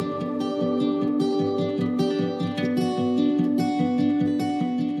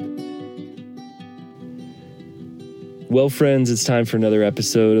Well, friends, it's time for another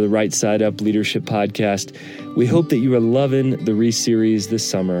episode of the Right Side Up Leadership Podcast. We hope that you are loving the Reese series this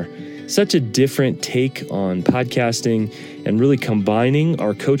summer. Such a different take on podcasting and really combining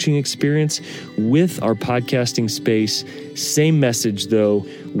our coaching experience with our podcasting space. Same message, though.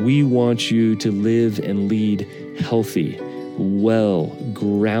 We want you to live and lead healthy, well,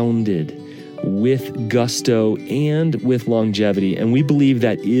 grounded, with gusto and with longevity. And we believe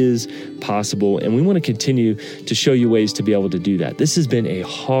that is possible. And we want to continue to show you ways to be able to do that. This has been a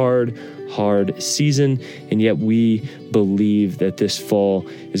hard season. And yet we believe that this fall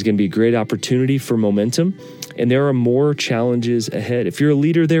is going to be a great opportunity for momentum. And there are more challenges ahead. If you're a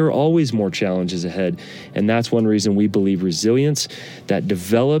leader, there are always more challenges ahead. And that's one reason we believe resilience, that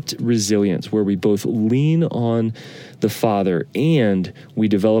developed resilience where we both lean on the Father and we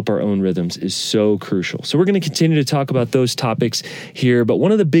develop our own rhythms is so crucial. So we're going to continue to talk about those topics here. But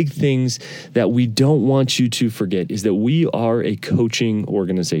one of the big things that we don't want you to forget is that we are a coaching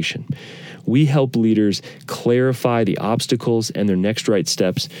organization. We help leaders clarify the obstacles and their next right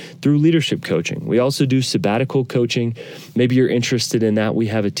steps through leadership coaching. We also do sabbatical coaching. Maybe you're interested in that. We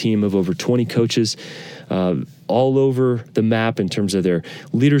have a team of over 20 coaches all over the map in terms of their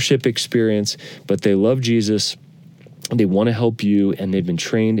leadership experience, but they love Jesus. They want to help you, and they've been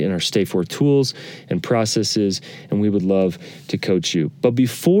trained in our Stay Forth tools and processes, and we would love to coach you. But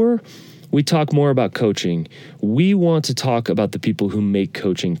before we talk more about coaching, we want to talk about the people who make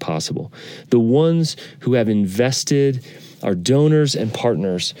coaching possible, the ones who have invested, our donors and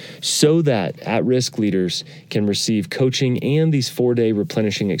partners, so that at-risk leaders can receive coaching and these 4-day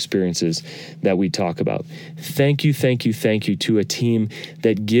replenishing experiences that we talk about. Thank you to a team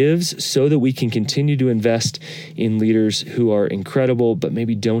that gives so that we can continue to invest in leaders who are incredible, but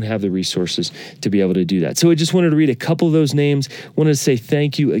maybe don't have the resources to be able to do that. So I just wanted to read a couple of those names. Wanted to say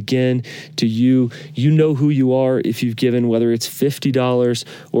thank you again to you. You know who you are if you've given, whether it's $50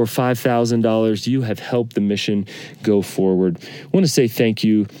 or $5,000, you have helped the mission go forward. I want to say thank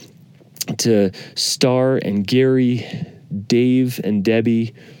you to Star and Gary, Dave and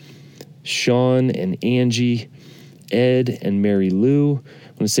Debbie, Sean and Angie, Ed and Mary Lou. I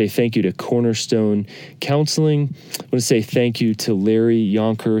want to say thank you to Cornerstone Counseling. I want to say thank you to Larry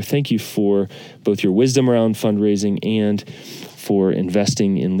Yonker. Thank you for both your wisdom around fundraising and for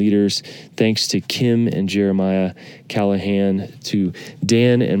investing in leaders. Thanks to Kim and Jeremiah Callahan, to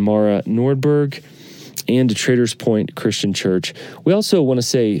Dan and Mara Nordberg, and to Traders Point Christian Church. We also want to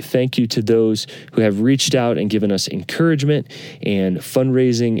say thank you to those who have reached out and given us encouragement and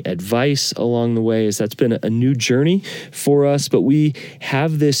fundraising advice along the way, as that's been a new journey for us. But we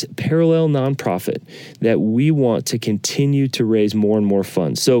have this parallel nonprofit that we want to continue to raise more and more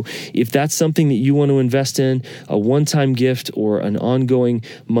funds. So if that's something that you want to invest in, a one-time gift or an ongoing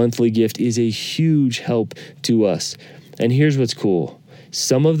monthly gift is a huge help to us. And here's what's cool.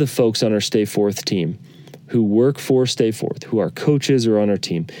 Some of the folks on our Stay Forth team who work for Stay Forth, who are coaches or on our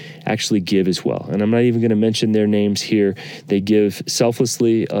team, actually give as well. And I'm not even going to mention their names here. They give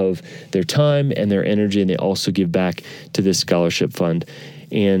selflessly of their time and their energy, and they also give back to this scholarship fund.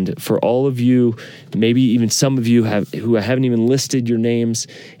 And for all of you, maybe even some of you who haven't even listed your names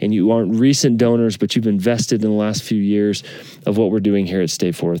and you aren't recent donors, but you've invested in the last few years of what we're doing here at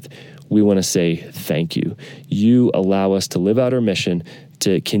Stay Forth, we want to say thank you. You allow us to live out our mission,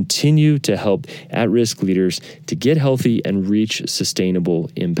 to continue to help at-risk leaders to get healthy and reach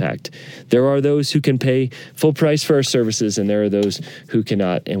sustainable impact. There are those who can pay full price for our services, and there are those who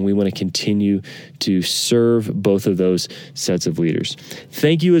cannot, and we want to continue to serve both of those sets of leaders.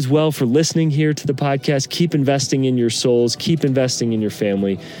 Thank you as well for listening here to the podcast. Keep investing in your souls, keep investing in your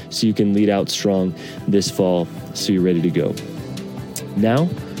family so you can lead out strong this fall, so you're ready to go. Now,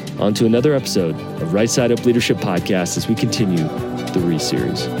 on to another episode of Right Side Up Leadership Podcast as we continue the Reese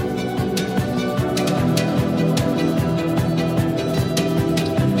series.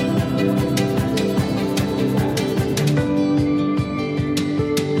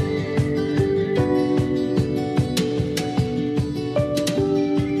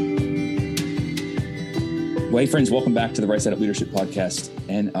 Well, hey friends, welcome back to the Right Side Up Leadership Podcast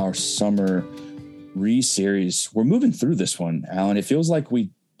and our summer Reese series. We're moving through this one, Alan. It feels like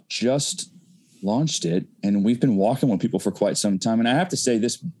we just launched it and we've been walking with people for quite some time. And I have to say,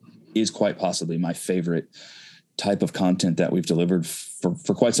 this is quite possibly my favorite type of content that we've delivered for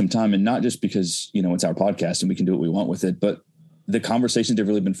quite some time. And not just because, it's our podcast and we can do what we want with it, but the conversations have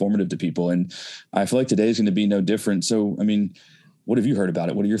really been formative to people. And I feel like today is going to be no different. So, what have you heard about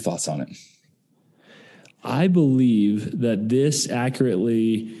it? What are your thoughts on it? I believe that this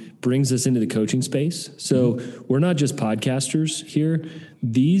accurately brings us into the coaching space. So we're not just podcasters here.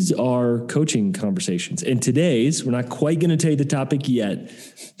 These are coaching conversations. And today's, we're not quite going to tell you the topic yet,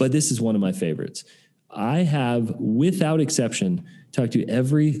 but this is one of my favorites. I have, without exception, talked to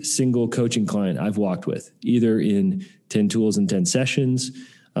every single coaching client I've walked with, either in 10 Tools and 10 Sessions,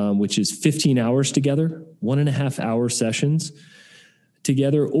 which is 15 hours together, 1.5 hour sessions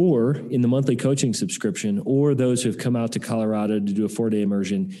together, or in the monthly coaching subscription, or those who have come out to Colorado to do a 4-day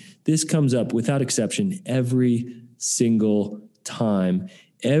immersion. This comes up without exception every single time.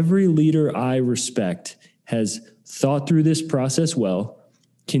 Every leader I respect has thought through this process well,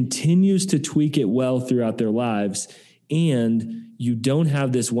 continues to tweak it well throughout their lives, and you don't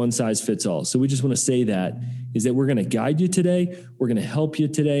have this one size fits all. So we just want to say that we're going to guide you today. We're going to help you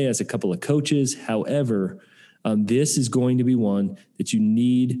today as a couple of coaches. However, this is going to be one that you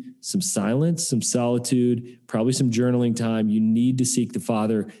need some silence, some solitude, probably some journaling time. You need to seek the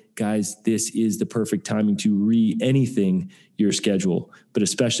Father. Guys, this is the perfect timing to anything your schedule, but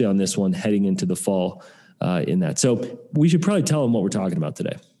especially on this one heading into the fall in that. So we should probably tell them what we're talking about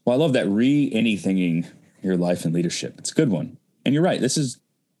today. Well, I love that anythinging your life and leadership. It's a good one. And you're right. This is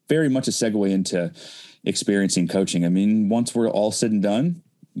very much a segue into experiencing coaching. I mean, once we're all said and done,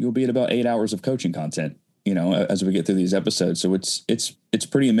 you'll be at about 8 hours of coaching content, as we get through these episodes. So it's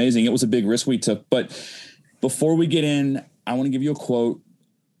pretty amazing. It was a big risk we took, but before we get in, I want to give you a quote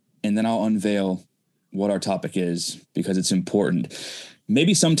and then I'll unveil what our topic is because it's important.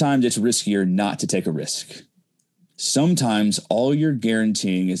 Maybe sometimes it's riskier not to take a risk. Sometimes all you're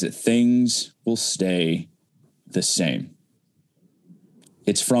guaranteeing is that things will stay the same.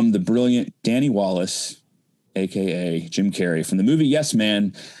 It's from the brilliant Danny Wallace, AKA Jim Carrey, from the movie Yes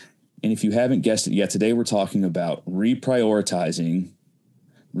Man. And if you haven't guessed it yet, today we're talking about redetermining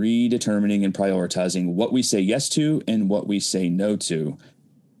and prioritizing what we say yes to and what we say no to.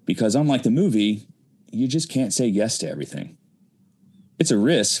 Because unlike the movie, you just can't say yes to everything. It's a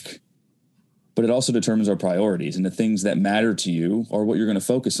risk, but it also determines our priorities, and the things that matter to you are what you're going to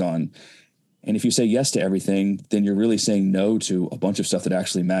focus on. And if you say yes to everything, then you're really saying no to a bunch of stuff that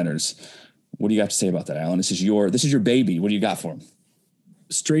actually matters. What do you got to say about that, Alan? This is your baby. What do you got for him?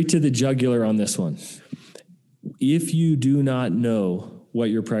 Straight to the jugular on this one. If you do not know what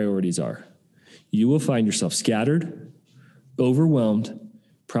your priorities are, you will find yourself scattered, overwhelmed,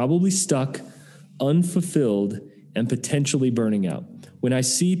 probably stuck, unfulfilled, and potentially burning out. When I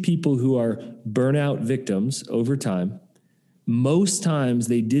see people who are burnout victims over time, most times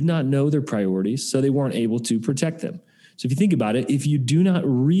they did not know their priorities, so they weren't able to protect them. So if you think about it, if you do not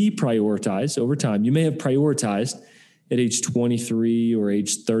reprioritize over time, you may have prioritized at age 23 or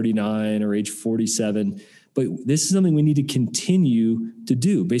age 39 or age 47, but this is something we need to continue to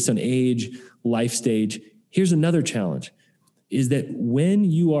do based on age, life stage. Here's another challenge, is that when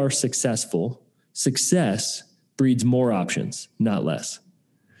you are successful, success breeds more options, not less.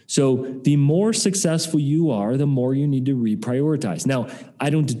 So the more successful you are, the more you need to reprioritize. Now, I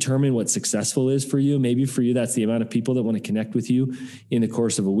don't determine what successful is for you. Maybe for you, that's the amount of people that want to connect with you in the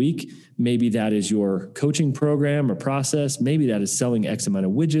course of a week. Maybe that is your coaching program or process. Maybe that is selling X amount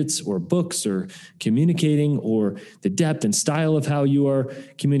of widgets or books or communicating or the depth and style of how you are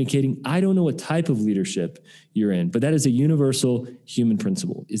communicating. I don't know what type of leadership you're in, but that is a universal human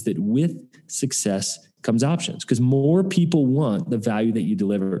principle, is that with success comes options, because more people want the value that you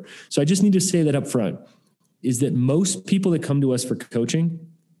deliver. So I just need to say that up front, is that most people that come to us for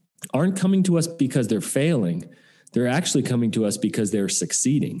coaching aren't coming to us because they're failing. They're actually coming to us because they're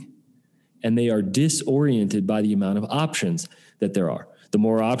succeeding, and they are disoriented by the amount of options that there are. The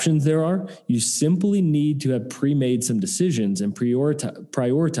more options there are, you simply need to have pre-made some decisions and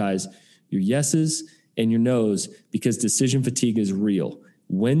prioritize your yeses and your nos, because decision fatigue is real.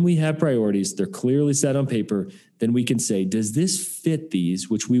 When we have priorities, they're clearly set on paper, then we can say, does this fit these,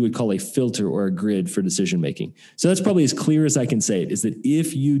 which we would call a filter or a grid for decision-making. So that's probably as clear as I can say it, is that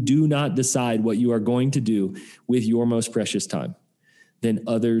if you do not decide what you are going to do with your most precious time, then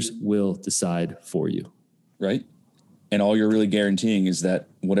others will decide for you. Right. And all you're really guaranteeing is that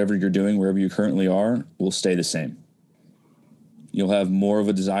whatever you're doing, wherever you currently are, will stay the same. You'll have more of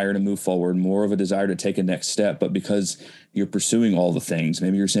a desire to move forward, more of a desire to take a next step. But because you're pursuing all the things,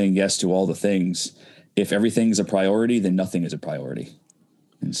 maybe you're saying yes to all the things. If everything's a priority, then nothing is a priority.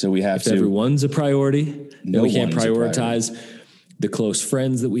 And so we have if everyone's a priority, then we can't prioritize the close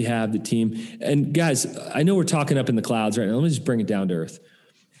friends that we have, the team. And guys, I know we're talking up in the clouds right now. Let me just bring it down to earth.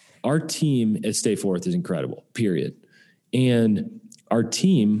 Our team at Stay Forth is incredible, period. And our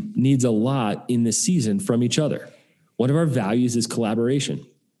team needs a lot in this season from each other. One of our values is collaboration.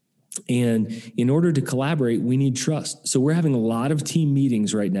 And in order to collaborate, we need trust. So we're having a lot of team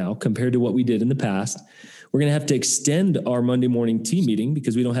meetings right now compared to what we did in the past. We're going to have to extend our Monday morning team meeting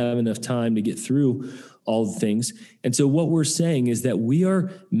because we don't have enough time to get through all the things. And so what we're saying is that we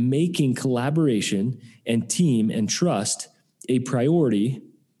are making collaboration and team and trust a priority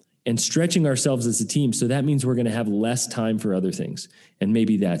and stretching ourselves as a team. So that means we're going to have less time for other things. And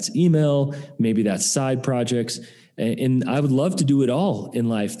maybe that's email, maybe that's side projects. And I would love to do it all in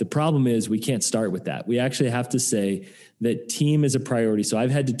life. The problem is we can't start with that. We actually have to say that team is a priority. So I've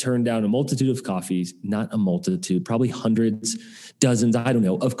had to turn down a multitude of coffees, not a multitude, probably hundreds, dozens, I don't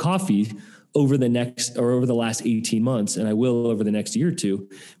know, of coffee over the last 18 months. And I will over the next year or two,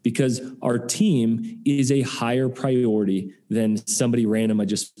 because our team is a higher priority than somebody random I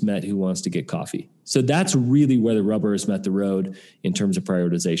just met who wants to get coffee. So that's really where the rubber has met the road in terms of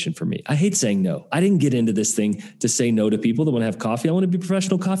prioritization for me. I hate saying no. I didn't get into this thing to say no to people that want to have coffee. I want to be a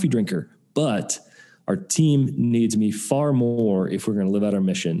professional coffee drinker, but our team needs me far more if we're going to live out our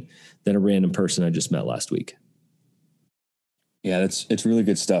mission than a random person I just met last week. Yeah, it's really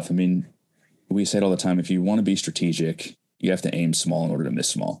good stuff. I mean, we say it all the time. If you want to be strategic, you have to aim small in order to miss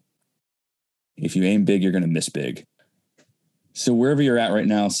small. If you aim big, you're going to miss big. So wherever you're at right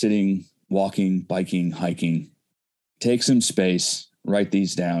now, sitting, walking, biking, hiking, take some space, write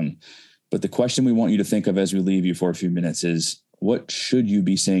these down. But the question we want you to think of as we leave you for a few minutes is, what should you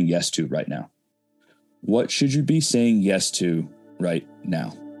be saying yes to right now? What should you be saying yes to right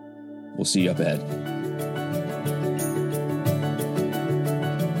now? We'll see you up ahead.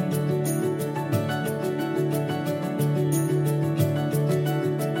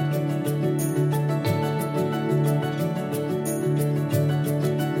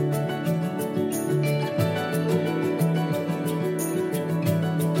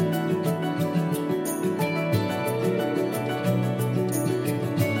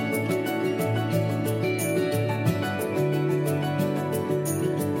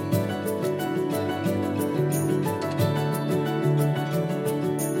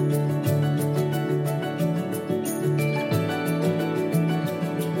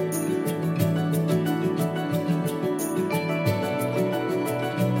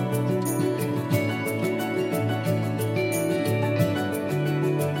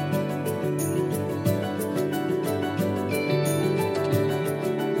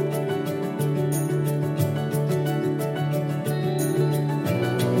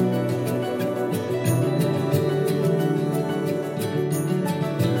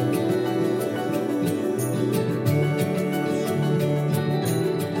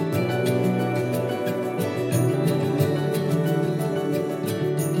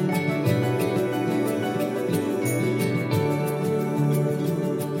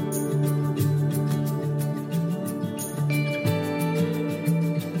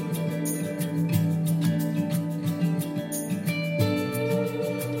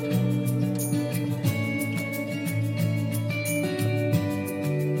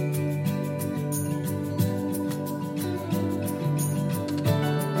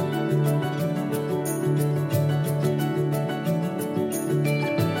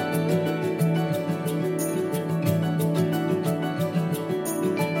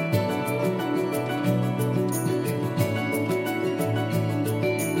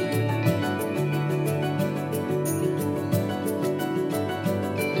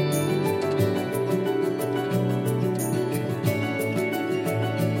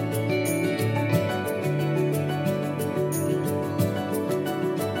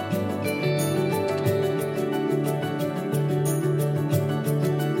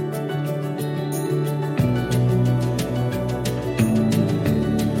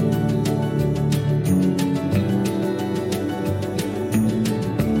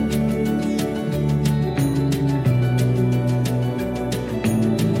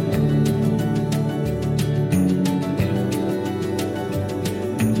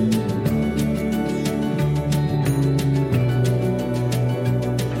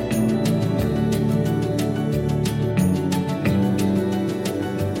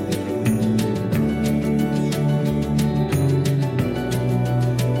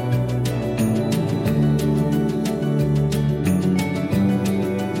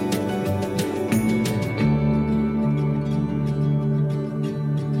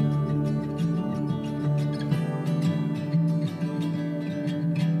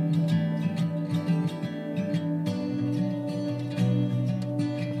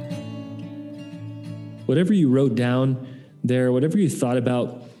 Whatever you wrote down there, whatever you thought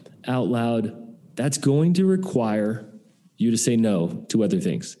about out loud, that's going to require you to say no to other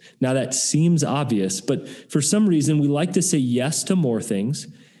things. Now that seems obvious, but for some reason we like to say yes to more things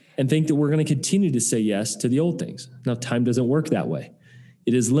and think that we're going to continue to say yes to the old things. Now, time doesn't work that way.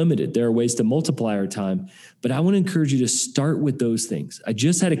 It is limited. There are ways to multiply our time, but I want to encourage you to start with those things. I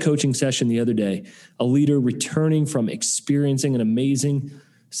just had a coaching session the other day, a leader returning from experiencing an amazing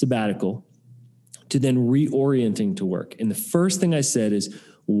sabbatical to then reorienting to work. And the first thing I said is,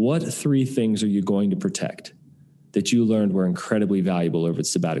 what 3 things are you going to protect that you learned were incredibly valuable over the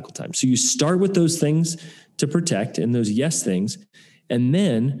sabbatical time? So you start with those things to protect and those yes things, and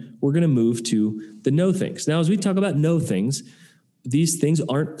then we're going to move to the no things. Now, as we talk about no things, these things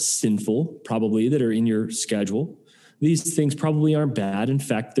aren't sinful, probably, that are in your schedule. These things probably aren't bad. In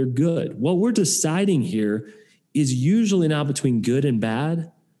fact, they're good. What we're deciding here is usually not between good and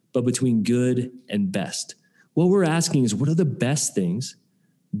bad, but between good and best. What we're asking is, what are the best things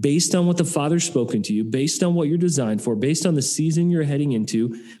based on what the Father's spoken to you, based on what you're designed for, based on the season you're heading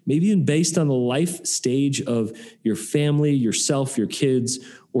into, maybe even based on the life stage of your family, yourself, your kids,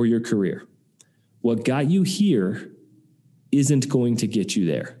 or your career. What got you here isn't going to get you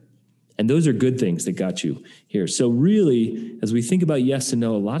there. And those are good things that got you here. So really, as we think about yes and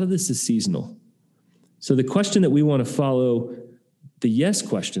no, a lot of this is seasonal. So the question that we want to follow the yes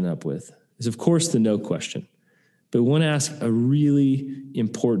question up with is, of course, the no question. But we want to ask a really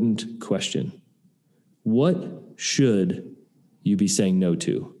important question. What should you be saying no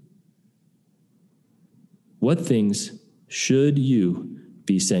to? What things should you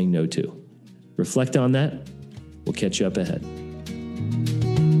be saying no to? Reflect on that. We'll catch you up ahead.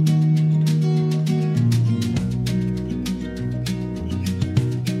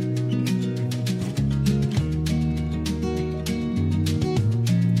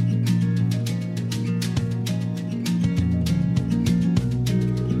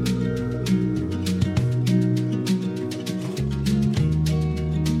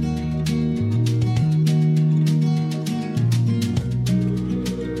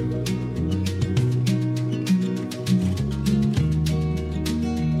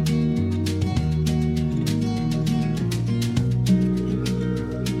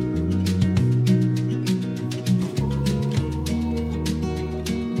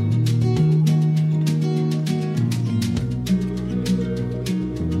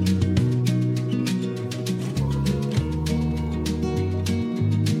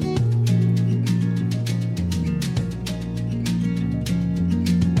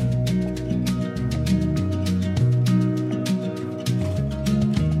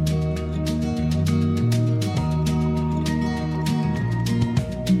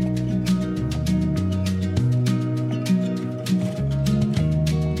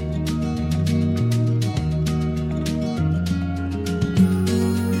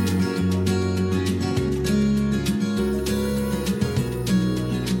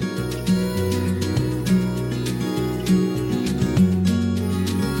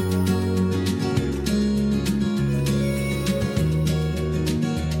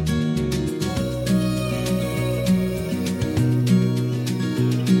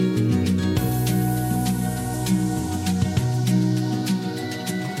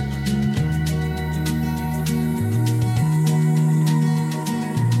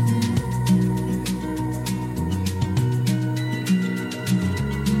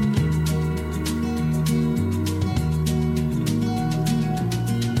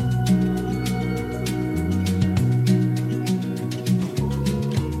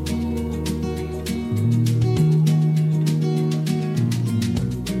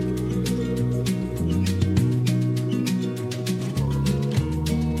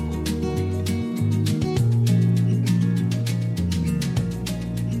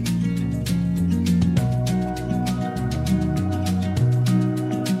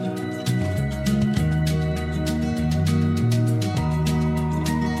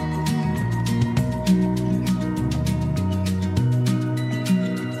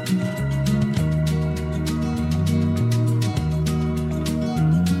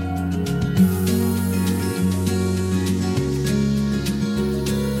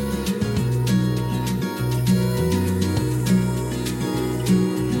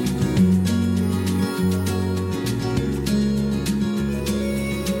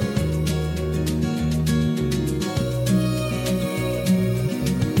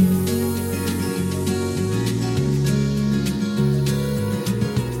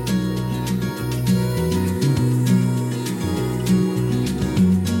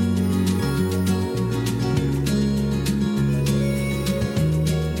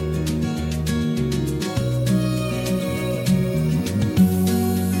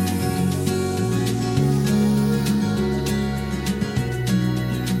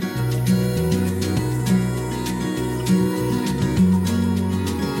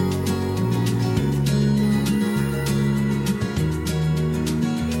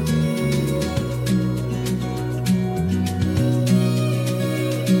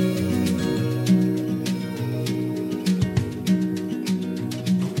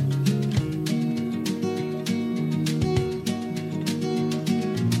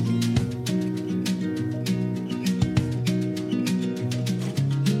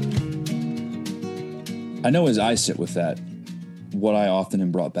 I know as I sit with that, what I often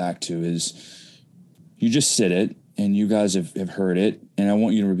am brought back to is you just sit it, and you guys have heard it, and I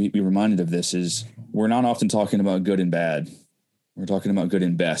want you to be reminded of this, is we're not often talking about good and bad. We're talking about good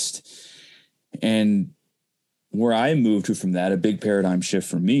and best. And where I moved to from that, a big paradigm shift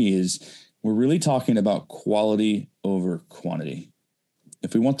for me, is we're really talking about quality over quantity.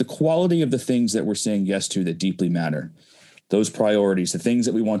 If we want the quality of the things that we're saying yes to that deeply matter, those priorities, the things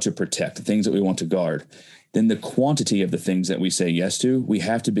that we want to protect, the things that we want to guard, then the quantity of the things that we say yes to, we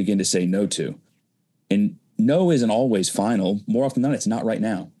have to begin to say no to. And no isn't always final. More often than not, it's not right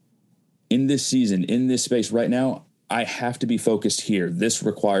now. In this season, in this space right now, I have to be focused here. This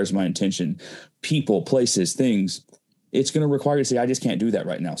requires my attention. People, places, things. It's going to require you to say, I just can't do that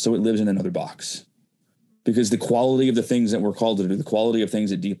right now. So it lives in another box. Because the quality of the things that we're called to do, the quality of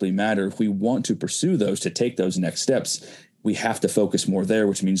things that deeply matter, if we want to pursue those, to take those next steps, we have to focus more there,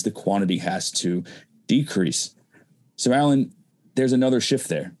 which means the quantity has to decrease. So, Alan, there's another shift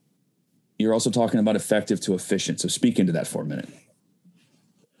there. You're also talking about effective to efficient. So speak into that for a minute.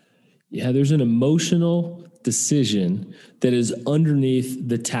 Yeah, there's an emotional decision that is underneath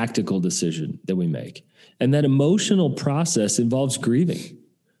the tactical decision that we make. And that emotional process involves grieving,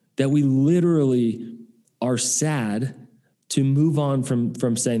 that we literally are sad to move on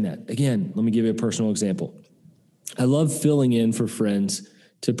from saying that. Again, let me give you a personal example. I love filling in for friends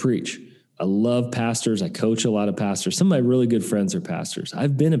to preach. I love pastors. I coach a lot of pastors. Some of my really good friends are pastors.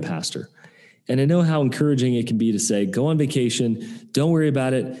 I've been a pastor. And I know how encouraging it can be to say, go on vacation, don't worry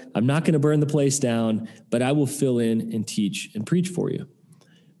about it. I'm not going to burn the place down, but I will fill in and teach and preach for you.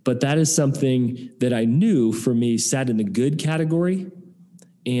 But that is something that I knew for me sat in the good category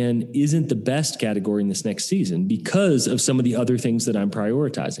and isn't the best category in this next season because of some of the other things that I'm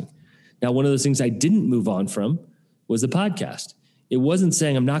prioritizing. Now, one of those things I didn't move on from was the podcast. It wasn't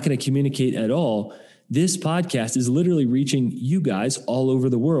saying I'm not going to communicate at all. This podcast is literally reaching you guys all over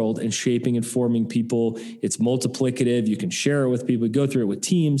the world and shaping and forming people. It's multiplicative. You can share it with people, go through it with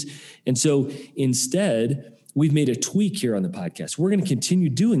teams. And so instead, we've made a tweak here on the podcast. We're going to continue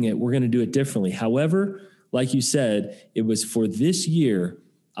doing it. We're going to do it differently. However, like you said, it was for this year,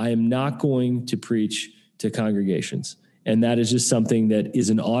 I am not going to preach to congregations. And that is just something that is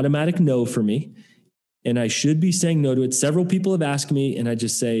an automatic no for me. And I should be saying no to it. Several people have asked me, and I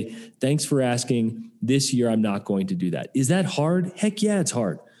just say, thanks for asking. This year, I'm not going to do that. Is that hard? Heck yeah, it's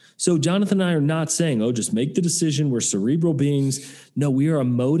hard. So Jonathan and I are not saying, oh, just make the decision. We're cerebral beings. No, we are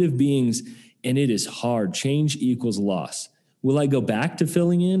emotive beings, and it is hard. Change equals loss. Will I go back to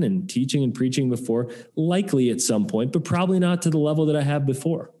filling in and teaching and preaching before? Likely at some point, but probably not to the level that I have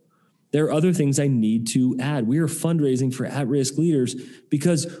before. There are other things I need to add. We are fundraising for at-risk leaders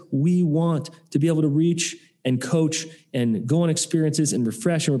because we want to be able to reach and coach and go on experiences and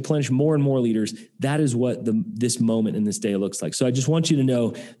refresh and replenish more and more leaders. That is what this moment in this day looks like. So I just want you to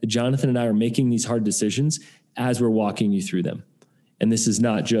know that Jonathan and I are making these hard decisions as we're walking you through them. And this is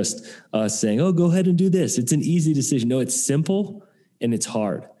not just us saying, oh, go ahead and do this. It's an easy decision. No, it's simple and it's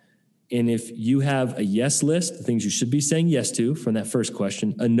hard. And if you have a yes list, the things you should be saying yes to from that first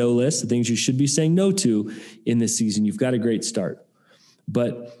question, a no list, the things you should be saying no to in this season, you've got a great start.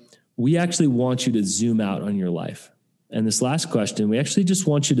 But we actually want you to zoom out on your life. And this last question, we actually just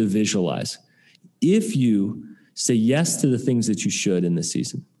want you to visualize. If you say yes to the things that you should in this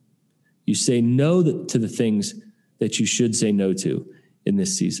season, you say no to the things that you should say no to in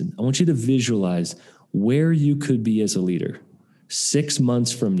this season, I want you to visualize where you could be as a leader 6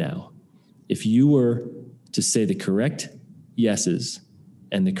 months from now if you were to say the correct yeses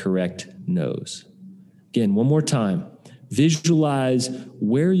and the correct nos. Again, one more time, visualize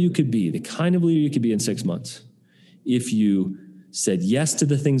where you could be, the kind of leader you could be in 6 months if you said yes to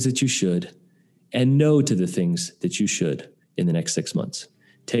the things that you should and no to the things that you should in the next 6 months.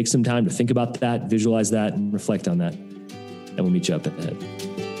 Take some time to think about that, visualize that, and reflect on that. And we'll meet you up ahead.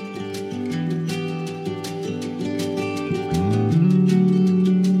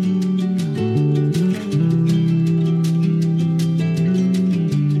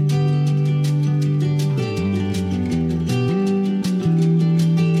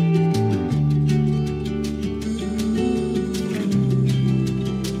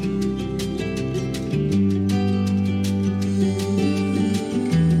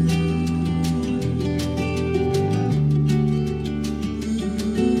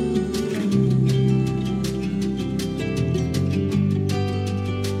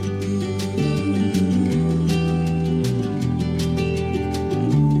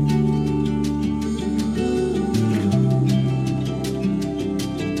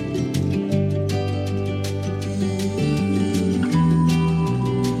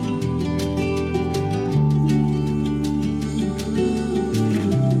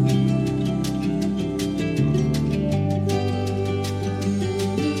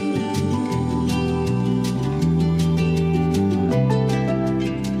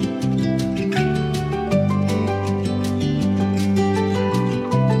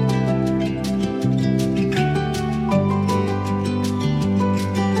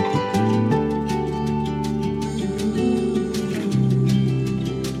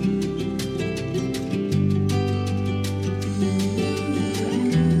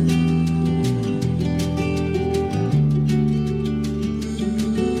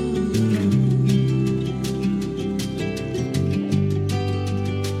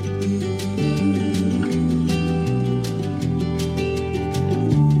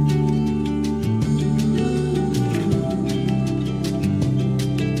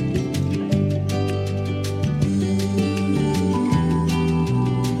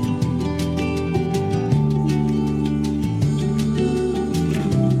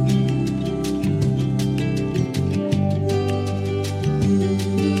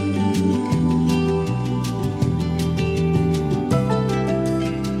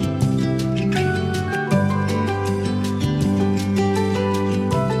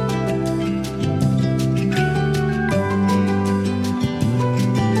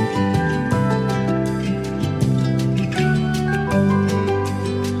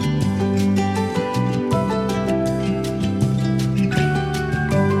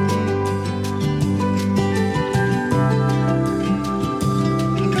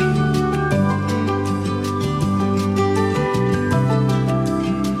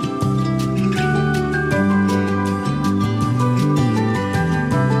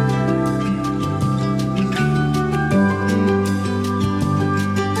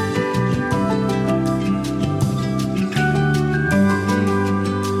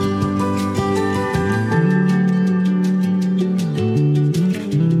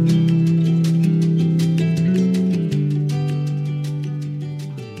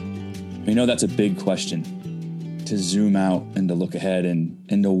 I know that's a big question, to zoom out and to look ahead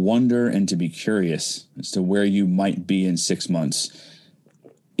and to wonder and to be curious as to where you might be in 6 months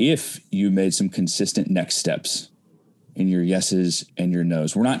if you made some consistent next steps in your yeses and your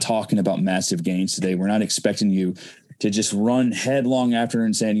nos. We're not talking about massive gains today. We're not expecting you to just run headlong after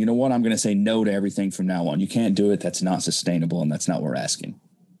and saying, you know what, I'm going to say no to everything from now on. You can't do it. That's not sustainable, and that's not what we're asking.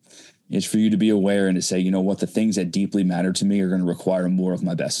 It's for you to be aware and to say, you know what, the things that deeply matter to me are going to require more of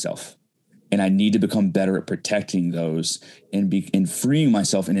my best self. And I need to become better at protecting those and freeing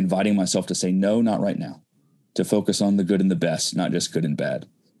myself and inviting myself to say, no, not right now, to focus on the good and the best, not just good and bad.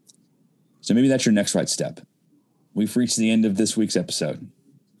 So maybe that's your next right step. We've reached the end of this week's episode.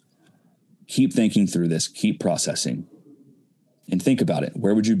 Keep thinking through this, keep processing, and think about it.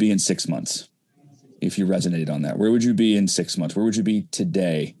 Where would you be in 6 months if you resonated on that? Where would you be in 6 months? Where would you be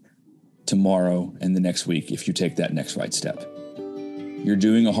today, tomorrow, and the next week if you take that next right step? You're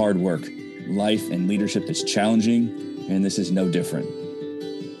doing a hard work, life and leadership that's challenging, and this is no different.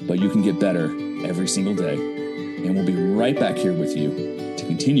 But you can get better every single day, and we'll be right back here with you to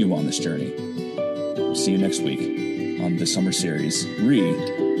continue on this journey. We'll see you next week on the summer series,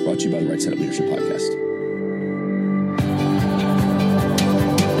 brought to you by the Right Side Up Leadership Podcast.